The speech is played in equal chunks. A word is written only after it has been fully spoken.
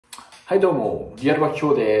はいどうも、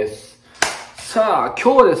real.baki.kyoです。さあ、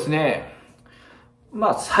今日はですね、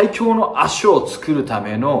最強の足を作るた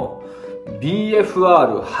めの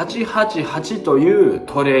BFR888 という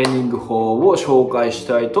トレーニング法を紹介し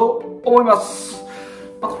たいと思います。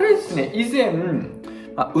これですね、以前、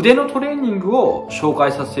腕のトレーニングを紹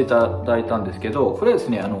介させていただいたんですけど、これはです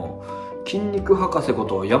ね、筋肉博士こ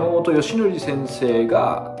と山本義則先生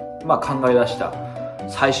が、考え出した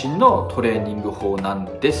最新のトレーニング法な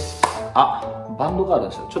んです。バンドがあるん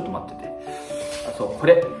ですよ。ちょっと待ってて。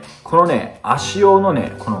このね、足用の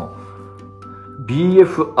ね、この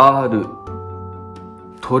BFR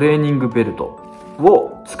トレーニングベルト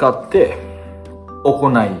を使って行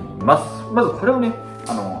います。まずこれをね、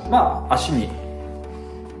足に、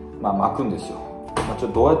巻くんですよ。ちょ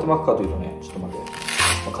っとどうやって巻くかというとね、ちょっと待って。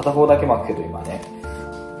片方だけ巻くけど今ね、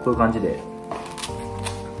こういう感じで、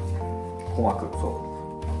こう巻く。そう。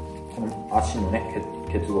この足のね、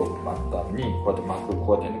ケツを巻くために、こうやって巻く。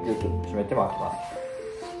こうやってギュッと締めて巻きます。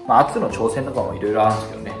圧の調整とかもいろいろあるんです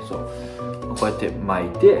けどね。そう。こうやって巻い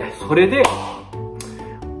て、それで、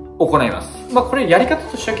行います。これやり方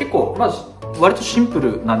としては結構、割とシンプ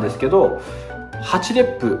ルなんですけど、8レ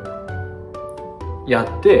ップやっ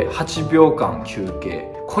て8秒間休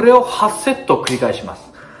憩。これを8セット繰り返しま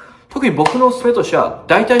す。特に僕のおすすめとしては、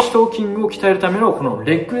大腿四頭筋を鍛えるためのこの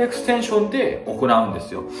レッグエクステンションで行うんで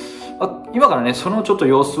すよ。今からね、そのちょっと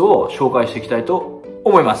様子を紹介していきたいと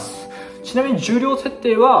思います。ちなみに重量設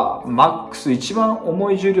定は、マックス一番重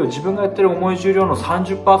い重量、自分がやってる重い重量の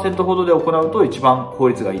 30% ほどで行うと一番効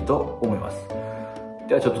率がいいと思います。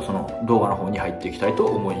ではちょっとその動画の方に入っていきたいと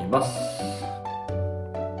思います。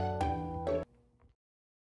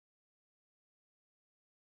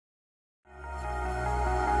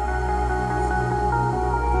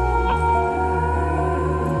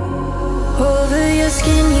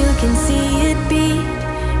Skin, you can see it beat,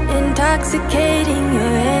 intoxicating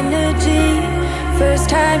your energy. First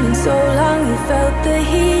time in so long you felt the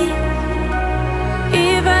heat,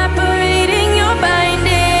 evaporating your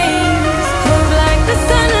bindings. Move like the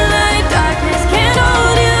sunlight, darkness can't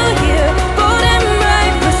hold you here. Bold and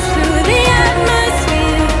bright, push through the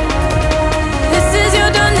atmosphere. This is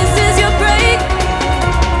your dawn, this is your break.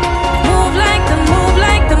 Move like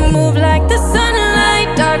the sunlight,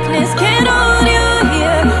 darkness can't hold you.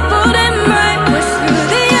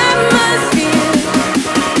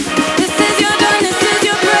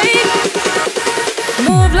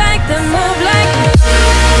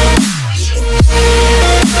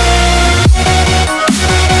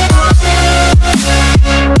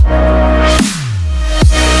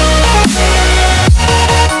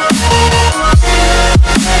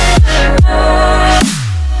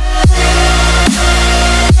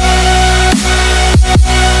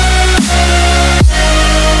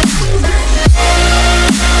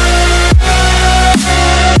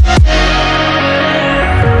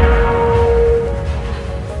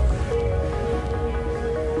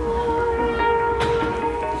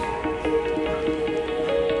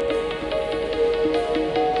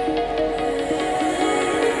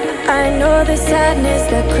 I know the sadness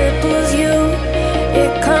that cripples you.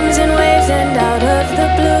 It comes in waves and out of the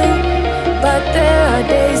blue. But there are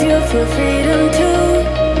days you feel freedom too.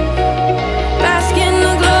 Bask in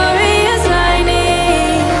the glorious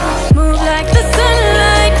lightning. Move like the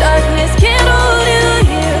sunlight, darkness can't hold you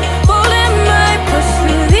here. Bold and bright, push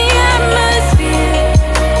through the atmosphere.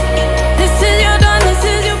 This is your dawn, this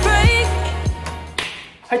is your break.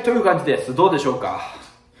 はい、という感じです。どうでしょうか。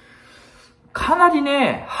かなり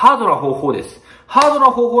ね、ハードな方法です。ハードな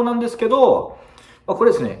方法なんですけど、こ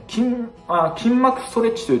れですね、筋膜ストレ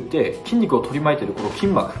ッチといって、筋肉を取り巻いているこの筋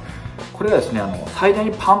膜。これがですね、最大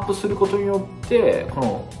にパンプすることによって、こ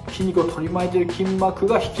の筋肉を取り巻いている筋膜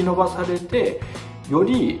が引き伸ばされて、よ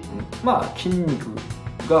り、筋肉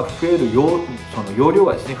が増えるその容量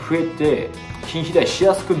がですね、増えて、筋肥大し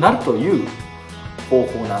やすくなるという方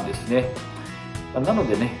法なんですね。なの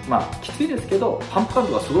でね、きついですけど、パンプ感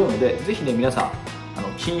度がすごいので、ぜひね、皆さん、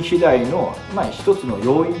筋肥大の、一つの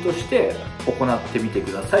要因として行ってみて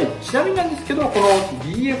ください。ちなみになんですけど、この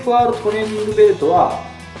BFR トレーニングベルトは、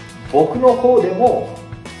僕の方でも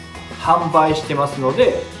販売してますの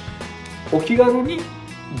で、お気軽に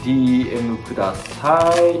DM くだ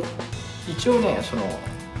さい。一応ね、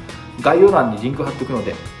概要欄にリンク貼っておくの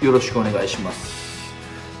で、よろしくお願いします。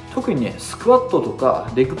特にね、スクワットと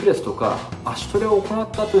かレッグプレスとか足トレを行っ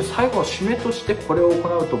た後に最後の締めとしてこれを行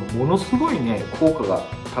うとものすごいね、効果が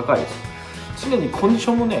高いです。常にコンディシ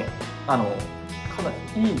ョンもね、かな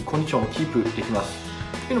りいいコンディションをキープできます。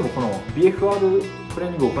というのもこの BFR トレー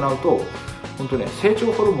ニングを行うと本当ね、成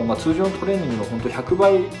長ホルモンが通常のトレーニングの本当100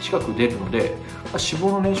倍近く出るので、脂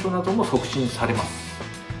肪の燃焼なども促進されます。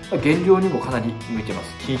減量にもかなり向いてま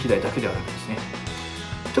す。筋肥大だけではなくですね。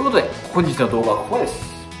ということで、本日の動画はここまでで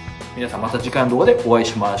す。皆さんまた次回の動画でお会い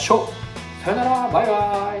しましょう。さよなら、バイ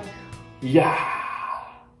バイ。いやー。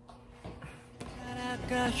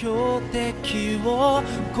標的を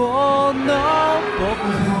この僕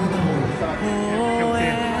の方へ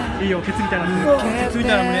いいよ、ケツみたいな胸、ケツみ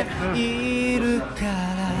たいな胸いるから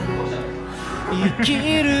生き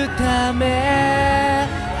るため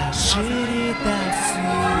走り出す